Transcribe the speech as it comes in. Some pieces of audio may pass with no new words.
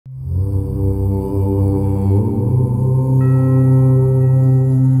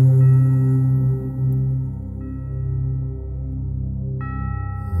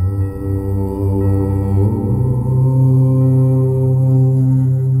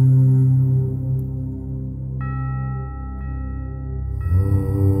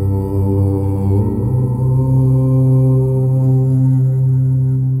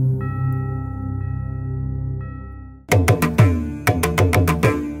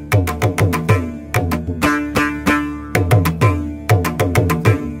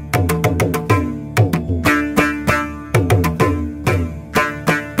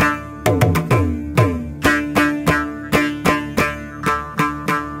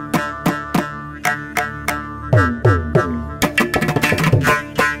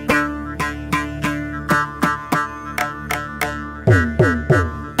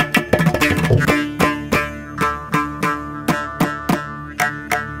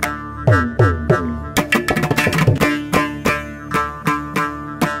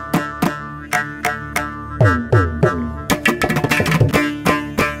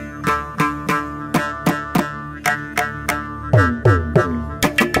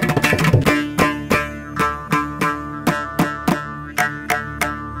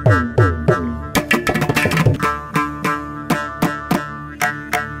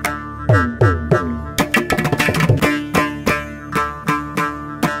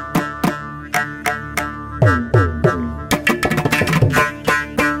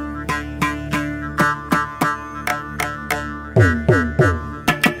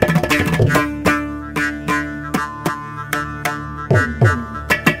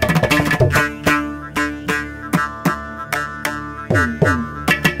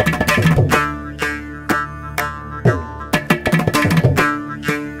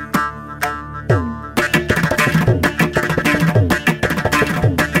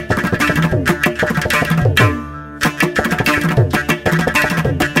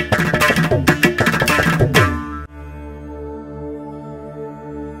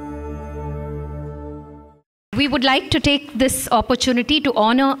would like to take this opportunity to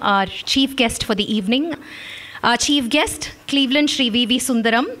honor our chief guest for the evening. Our chief guest, Cleveland Shri V.V.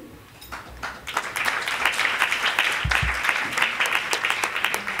 Sundaram.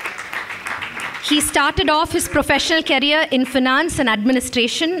 He started off his professional career in finance and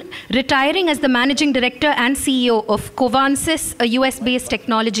administration, retiring as the managing director and CEO of Covansys, a US-based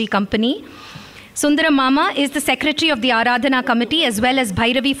technology company. Sundaram Mama is the secretary of the Aradhana Committee as well as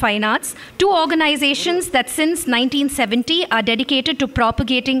Bhairavi Fine Arts, two organizations that since 1970 are dedicated to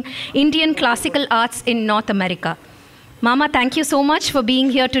propagating Indian classical arts in North America. Mama, thank you so much for being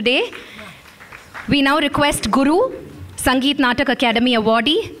here today. We now request Guru, Sangeet Natak Academy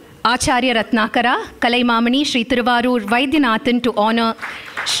Awardee, Acharya Ratnakara, Kalaimamani, Shri Tiruvarur Vaidyanathan to honor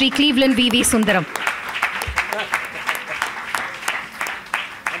Shri Cleveland V.V. Sundaram.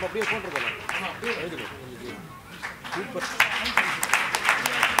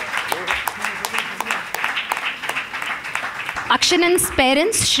 Akshanan's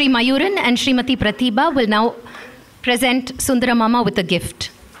parents, Shri Mayuran and Srimati Pratibha, will now present Sundaram Mama with a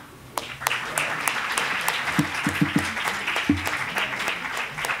gift.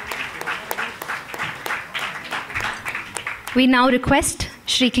 We now request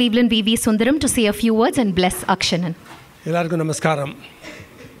Shri Cleveland V.V. Sundaram to say a few words and bless Akshanan. எல்லாருக்கும் நமஸ்காரம்.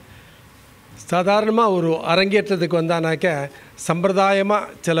 சாதாரணமாக ஒரு அரங்கேற்றத்துக்கு வந்தானாக்க சம்பிரதாயமாக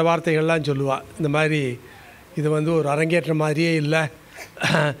சில வார்த்தைகள்லாம் சொல்லுவாள். இந்த மாதிரி இது வந்து ஒரு அரங்கேற்றம் மாதிரியே இல்லை,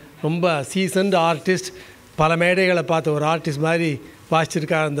 ரொம்ப சீசன்டு ஆர்டிஸ்ட், பல மேடைகளை பார்த்த ஒரு ஆர்டிஸ்ட் மாதிரி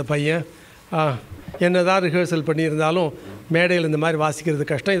வாசிச்சிருக்கார் அந்த பையன். என்ன தான் ரிஹர்சல் பண்ணியிருந்தாலும் மேடையில் இந்த மாதிரி வாசிக்கிறது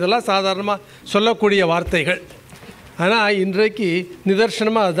கஷ்டம். இதெல்லாம் சாதாரணமாக சொல்லக்கூடிய வார்த்தைகள். ஆனால் இன்றைக்கு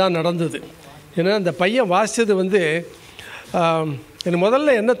நிதர்சனமாக அதுதான் நடந்தது. ஏன்னா அந்த பையன் வாசித்தது வந்து எனக்கு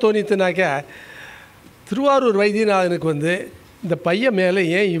முதல்ல என்ன தோணித்துனாக்க, திருவாரூர் வைத்தியநாதனுக்கு வந்து இந்த பையன் மேலே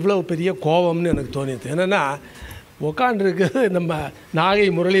ஏன் இவ்வளோ பெரிய கோபம்னு எனக்கு தோணிது. என்னென்னா உட்காண்டிருக்கிறது நம்ம நாகை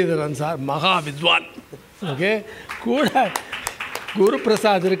முரளிதரன் சார், மகா வித்வான். ஓகே, கூட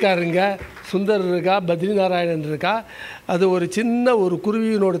குருபிரசாத் இருக்காருங்க, சுந்தர் இருக்கா, பத்ரி நாராயணன் இருக்கா. அது ஒரு சின்ன ஒரு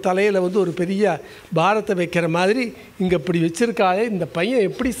குருவியினோட தலையில் வந்து ஒரு பெரிய பாரத்தை வைக்கிற மாதிரி இங்கே இப்படி வச்சுருக்காளே, இந்த பையன்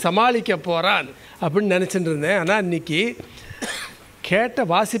எப்படி சமாளிக்க போகிறான் அப்படின்னு நினச்சிட்டு இருந்தேன். ஆனால் இன்றைக்கி கேட்ட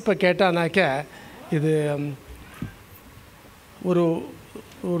வாசிப்பை கேட்டானாக்க இது ஒரு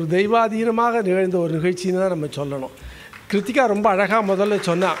ஒரு தெய்வாதீனமாக நிகழ்ந்த ஒரு நிகழ்ச்சின்னு தான் நம்ம சொல்லணும். கிருத்திகா ரொம்ப அழகாக முதல்ல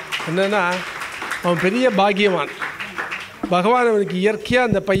சொன்னான். என்னென்னா அவன் பெரிய பாக்கியவான், பகவான் அவனுக்கு இயற்கையாக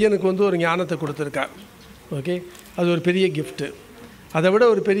அந்த பையனுக்கு வந்து ஒரு ஞானத்தை கொடுத்துருக்கார். ஓகே, அது ஒரு பெரிய கிஃப்ட்டு. அதை விட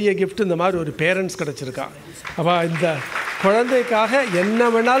ஒரு பெரிய கிஃப்ட் இந்த மாதிரி ஒரு பேரண்ட்ஸ் கிடச்சிருக்கான். அவள் இந்த குழந்தைக்காக என்ன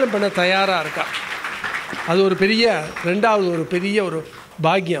வேணாலும் பண்ண தயாராக இருக்கா. அது ஒரு பெரிய ரெண்டாவது ஒரு பெரிய ஒரு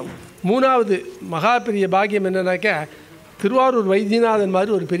பாக்கியம். மூணாவது மகா பெரிய பாக்கியம் என்னன்னாக்க, திருவாரூர் வைத்தியநாதன்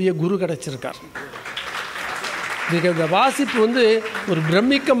மாதிரி ஒரு பெரிய குரு கிடச்சிருக்கார். இன்றைக்கி அந்த வாசிப்பு வந்து ஒரு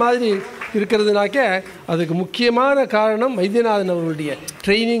பிரமிக்க மாதிரி இருக்கிறதுனாக்க அதுக்கு முக்கியமான காரணம் வைத்தியநாதன் அவர்களுடைய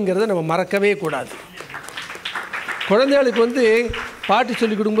ட்ரைனிங்கிறத நம்ம மறக்கவே கூடாது. குழந்தைகளுக்கு வந்து பாட்டு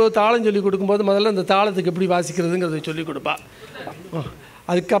சொல்லிக் கொடுக்கும்போது, தாளம் சொல்லிக் கொடுக்கும்போது முதல்ல அந்த தாளத்துக்கு எப்படி வாசிக்கிறதுங்கிறத சொல்லிக் கொடுப்பா.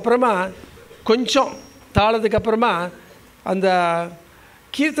 அதுக்கப்புறமா கொஞ்சம் தாளத்துக்கு அப்புறமா அந்த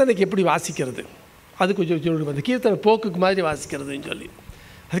கீர்த்தனைக்கு எப்படி வாசிக்கிறது அது கொஞ்சம் சொல்லி, அந்த கீர்த்தனை போக்குக்கு மாதிரி வாசிக்கிறதுன்னு சொல்லி,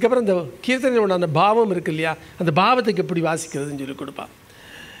 அதுக்கப்புறம் இந்த கீர்த்தனையோட அந்த பாவம் இருக்குது இல்லையா, அந்த பாவத்துக்கு எப்படி வாசிக்கிறதுன்னு சொல்லி கொடுப்பா.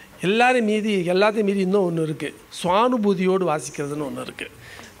 எல்லாத்தையும் மீறி இன்னும் ஒன்று இருக்குது, சுவானுபூதியோடு வாசிக்கிறதுன்னு ஒன்று இருக்குது.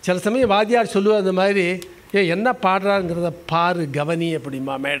 சில சமயம் வாத்தியார் சொல்லுவார் அந்த மாதிரி, என்ன பாடுறாங்கிறத பாரு, கவனி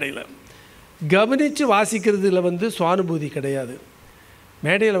அப்படிமா. மேடையில் கவனித்து வாசிக்கிறதுல வந்து சுவானுபூதி கிடையாது.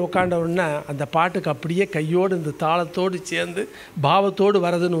 மேடையில் உட்காண்டவுடனே அந்த பாட்டுக்கு அப்படியே கையோடு இந்த தாளத்தோடு சேர்ந்து பாவத்தோடு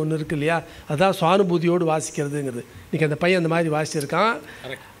வரதுன்னு ஒன்று இருக்குது இல்லையா, அதுதான் சுவானுபூதியோடு வாசிக்கிறதுங்கிறது. இன்றைக்கி அந்த பையன் அந்த மாதிரி வாசிச்சிருக்கான்.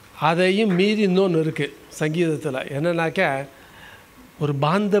 அதையும் மீறி இன்னொன்று இருக்குது சங்கீதத்தில். என்னன்னாக்க ஒரு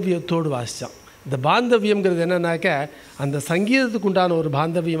பாந்தவியத்தோடு வாசித்தான். இந்த பாந்தவியம்ங்கிறது என்னன்னாக்க அந்த சங்கீதத்துக்கு உண்டான ஒரு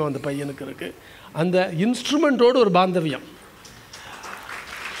பாந்தவியம் அந்த பையனுக்கு இருக்குது. அந்த இன்ஸ்ட்ருமெண்ட்டோடு ஒரு பாந்தவியம்,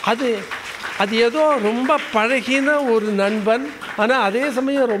 அது ஏதோ ரொம்ப பழகின ஒரு நண்பன், ஆனால் அதே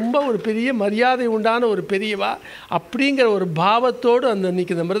சமயம் ரொம்ப ஒரு பெரிய மரியாதை உண்டான ஒரு பெரியவா அப்படிங்கிற ஒரு பாவத்தோடு அந்த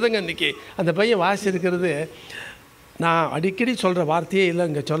இன்றைக்கி இந்த மிருதங்க இன்றைக்கி அந்த பையன் வாசிச்சிருக்கிறது. நான் அடிக்கடி சொல்கிற வார்த்தையே இல்லை,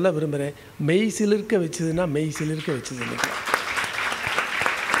 இங்கே சொல்ல விரும்புகிறேன். மெய் சிலிர்க்க வச்சதுன்னா மெய் சிலிர்க்க வச்சது. இன்றைக்கி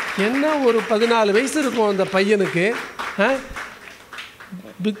என்ன ஒரு 14 வயசு இருக்கும் அந்த பையனுக்கு.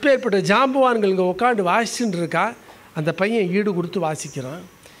 பிற்பேற்பட்ட ஜாம்பவான்கள் இங்கே உட்காந்து வாசிச்சுட்டு இருக்கா. அந்த பையன் ஈடு கொடுத்து வாசிக்கிறான்.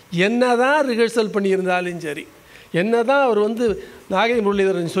 என்ன தான் ரிஹர்சல் பண்ணியிருந்தாலும் சரி, என்ன தான் அவர் வந்து நாகை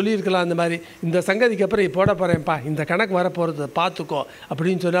முரளிதரன் சொல்லியிருக்கலாம், அந்த மாதிரி இந்த சங்கதிக்கு அப்புறம் போட போகிறேன்ப்பா, இந்த கணக்கு வரப்போகிறத பார்த்துக்கோ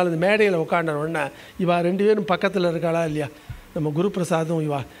அப்படின்னு சொன்னால், அந்த மேடையில் உட்காண்ட உடனே இவா 2 பேரும் பக்கத்தில் இருக்காளா இல்லையா, நம்ம குருபிரசாதும்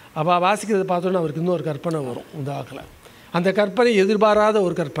அவள் வாசிக்கிறத பார்த்தோன்னா அவருக்கு இன்னொரு கற்பனை வரும் இந்த வாக்கில். அந்த கற்பனை எதிர்பாராத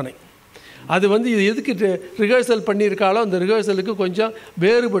ஒரு கற்பனை. அது வந்து இது எதுக்கு ரிஹர்சல் பண்ணியிருக்காளோ அந்த ரிஹர்சலுக்கு கொஞ்சம்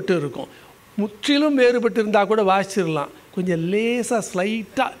வேறுபட்டு இருக்கும். முற்றிலும் வேறுபட்டு இருந்தால் கூட வாசிச்சிடலாம். கொஞ்சம் லேசாக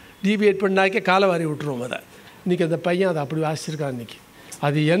ஸ்லைட்டாக டீவியேட் பண்ணாக்கே காலை வாரி விட்டுருவோம். அதை இன்றைக்கி அந்த பையன் அதை அப்படி வாசிச்சிருக்கான். இன்றைக்கி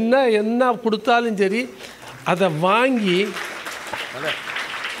அது என்ன கொடுத்தாலும் சரி அதை வாங்கி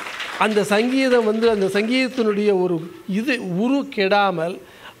அந்த சங்கீதம் வந்து அந்த சங்கீதத்தினுடைய ஒரு இது உரு கெடாமல்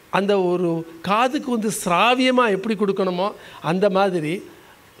அந்த ஒரு காதுக்கு வந்து சிராவியமாக எப்படி கொடுக்கணுமோ அந்த மாதிரி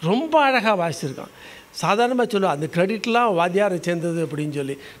ரொம்ப அழகாக வாசிச்சிருக்கான். சாதாரணமாக சொல்லுவோம் அந்த க்ரெடிட்லாம் வாத்தியாரை சேர்ந்தது அப்படின்னு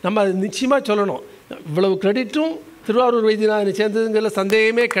சொல்லி நம்ம அது நிச்சயமாக சொல்லணும். இவ்வளவு க்ரெடிட்டும் திருவாரூர் வைத்தியநாதனை சேர்ந்ததுங்கிற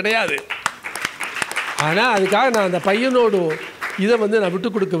சந்தேகமே கிடையாது. ஆனால் அதுக்காக நான் அந்த பையனோடு இதை வந்து நான் விட்டு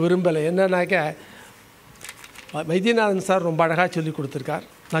கொடுக்க விரும்பலை. என்னன்னாக்க வைத்தியநாதன் சார் ரொம்ப அழகாக சொல்லி கொடுத்துருக்கார்.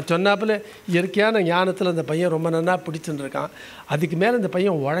 நான் சொன்னாப்பில் இயற்கையான ஞானத்தில் அந்த பையன் ரொம்ப நல்லா பிடிச்சுன்னு இருக்கான். அதுக்கு மேலே இந்த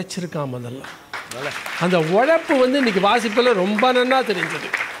பையன் உழைச்சிருக்கான். முதல்ல அந்த உழைப்பு வந்து இன்றைக்கி வாசிப்பில் ரொம்ப நல்லா தெரிஞ்சது.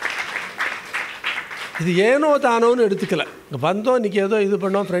 இது ஏனோ தானோன்னு எடுத்துக்கல. இங்கே வந்தோம் இன்றைக்கி ஏதோ இது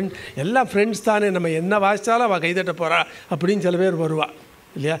பண்ணோம் எல்லாம் ஃப்ரெண்ட்ஸ் தானே, நம்ம என்ன வாசித்தாலும் அவள் கைதட்ட போகிறா அப்படின்னு சில பேர் வருவா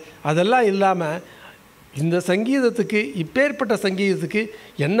இல்லையா. அதெல்லாம் இல்லாமல் இந்த சங்கீதத்துக்கு இப்பேற்பட்ட சங்கீதத்துக்கு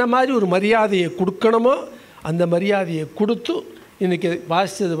என்ன மாதிரி ஒரு மரியாதையை கொடுக்கணுமோ அந்த மரியாதையை கொடுத்து இன்றைக்கி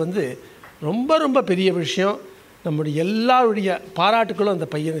வாசித்தது வந்து ரொம்ப ரொம்ப பெரிய விஷயம். நம்முடைய எல்லாருடைய பாராட்டுக்களும் அந்த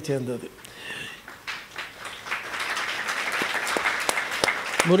பையனை சேர்ந்தது.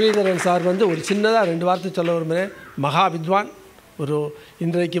 முரளிதரன் சார் வந்து ஒரு சின்னதாக 2 வார்த்தை சொல்ல விரும்புகிறேன். மகா வித்வான். ஒரு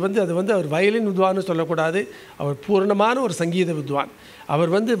இன்றைக்கு வந்து அது வந்து அவர் வயலின் வித்வான்னு சொல்லக்கூடாது, அவர் பூரணமான ஒரு சங்கீத வித்வான்.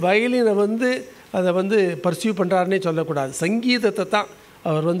 அவர் வந்து வயலினை வந்து அதை வந்து பர்சியூ பண்ணுறாருன்னே சொல்லக்கூடாது. சங்கீதத்தை தான்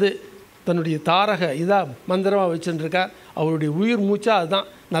அவர் வந்து தன்னுடைய தாரக இதாக மந்திரமாக வச்சுருக்கார். அவருடைய உயிர் மூச்சாக அதுதான்,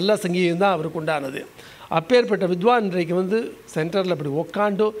 நல்ல சங்கீதம் தான் அவருக்கு உண்டானது. அப்பேற்பட்ட வித்வான் இன்றைக்கு வந்து சென்டரில் அப்படி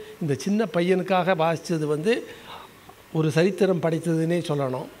உக்காண்டு இந்த சின்ன பையனுக்காக வாசித்தது வந்து ஒரு சரித்திரம் படைத்ததுன்னே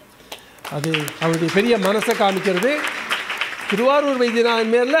சொல்லணும். அது அவருடைய பெரிய மனசை காமிக்கிறது. திருவாரூர்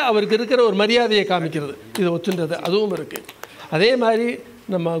வைத்தியநாதன் மேலே அவருக்கு இருக்கிற ஒரு மரியாதையை காமிக்கிறது. இது ஒத்துன்றது அதுவும் இருக்குது. அதே மாதிரி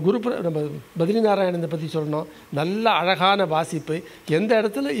நம்ம நம்ம பத்ரி நாராயணனை பற்றி சொல்லணும். நல்ல அழகான வாசிப்பு, எந்த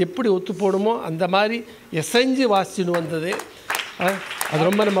இடத்துல எப்படி ஒத்து போடுமோ அந்த மாதிரி எசைஞ்சு வாசிச்சுன்னு வந்தது. அது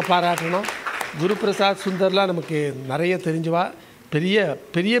ரொம்ப நம்ம பாராட்டணும். குருபிரசாத் சுந்தர்லாம் நமக்கு நிறைய தெரிஞ்சுவா. பெரிய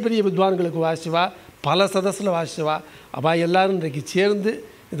பெரிய பெரிய வித்வான்களுக்கு வாசிவா, பல சதஸில் வாசிவா. அவள் எல்லாரும் இன்றைக்கு சேர்ந்து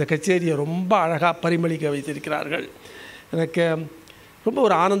இந்த கச்சேரியை ரொம்ப அழகாக பரிமளிக்க வைத்திருக்கிறார்கள். எனக்கு ரொம்ப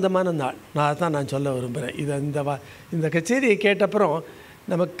ஒரு ஆனந்தமான நாள். நான் சொல்ல விரும்புகிறேன். இந்த கச்சேரியை கேட்டப்புறம்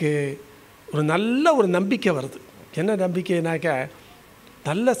நமக்கு ஒரு நல்ல ஒரு நம்பிக்கை வருது. என்ன நம்பிக்கைனாக்கா,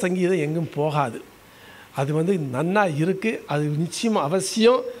 நல்ல சங்கீதம் எங்கும் போகாது, அது வந்து நன்னா இருக்குது, அது நிச்சயம்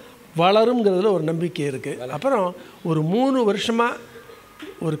அவசியம் வளருங்கிறதுல ஒரு நம்பிக்கை இருக்குது. அப்புறம் ஒரு 3 வருஷமாக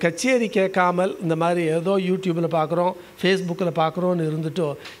ஒரு கச்சேரி கேட்காமல் இந்த மாதிரி ஏதோ யூடியூப்பில் பார்க்குறோம், ஃபேஸ்புக்கில் பார்க்குறோன்னு இருந்துட்டோ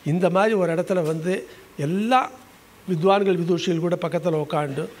இந்த மாதிரி ஒரு இடத்துல வந்து எல்லா வித்வான்கள் விதுஷிகள் கூட பக்கத்தில்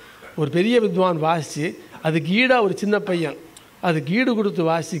உட்காந்து ஒரு பெரிய வித்வான் வாசித்து அதுக்கு ஈடாக ஒரு சின்ன பையன் அதுக்கு ஈடு கொடுத்து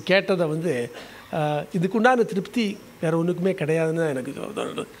வாசி கேட்டதை வந்து இதுக்குண்டான திருப்தி வேறு ஒன்றுக்குமே கிடையாதுன்னு எனக்கு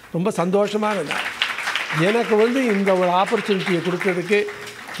ரொம்ப சந்தோஷமான நாள். எனக்கு வந்து இந்த ஒரு ஆப்பர்ச்சுனிட்டியை கொடுத்ததுக்கு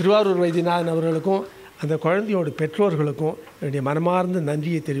திருவாரூர் வைத்தியநாதன் அவர்களுக்கும் அந்த குழந்தையோட பெற்றோர்களுக்கும் என்னுடைய மனமார்ந்த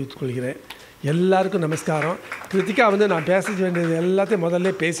நன்றியை தெரிவித்துக் கொள்கிறேன். எல்லாருக்கும் நமஸ்காரம். கிருத்திகா வந்து நான் பேச வேண்டியது எல்லாத்தையும்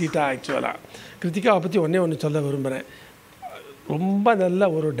முதல்ல பேசிட்டா. ஆக்சுவலாக கிருத்திகாவை பற்றி ஒன்று சொல்ல விரும்புகிறேன். ரொம்ப நல்ல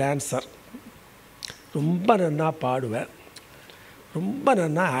ஒரு டான்ஸர், ரொம்ப நன்னா பாடுவேன், ரொம்ப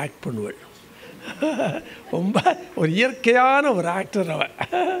நன்னா ஆக்ட் பண்ணுவேன், ரொம்ப ஒரு இயற்கையான ஒரு ஆக்டர் அவள்.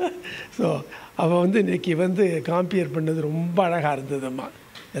 ஸோ அவள் வந்து இன்றைக்கி வந்து காம்பியர் பண்ணது ரொம்ப அழகாக இருந்ததும்மா.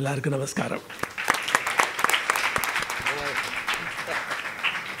 எல்லாருக்கும் நமஸ்காரம்.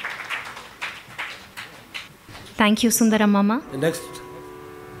 Thank you, Sundara Mama. Next,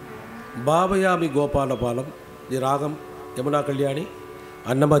 Bhavayami Gopalabalam, the Ragam, Yamuna Kalyani,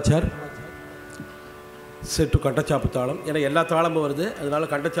 Annamacharya, set to Khanda Chapu Talam. ஏன்னா எல்லா தாளமும் வருது, அதனால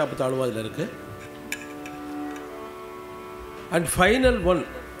Khanda Chapu தாளமும் அதில் இருக்குது. And final one,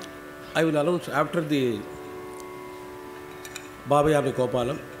 I will announce after the Bhavayami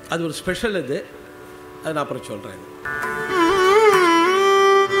Gopalam. அது ஒரு ஸ்பெஷல் இது, அது நான் அப்புறம் சொல்கிறேன்.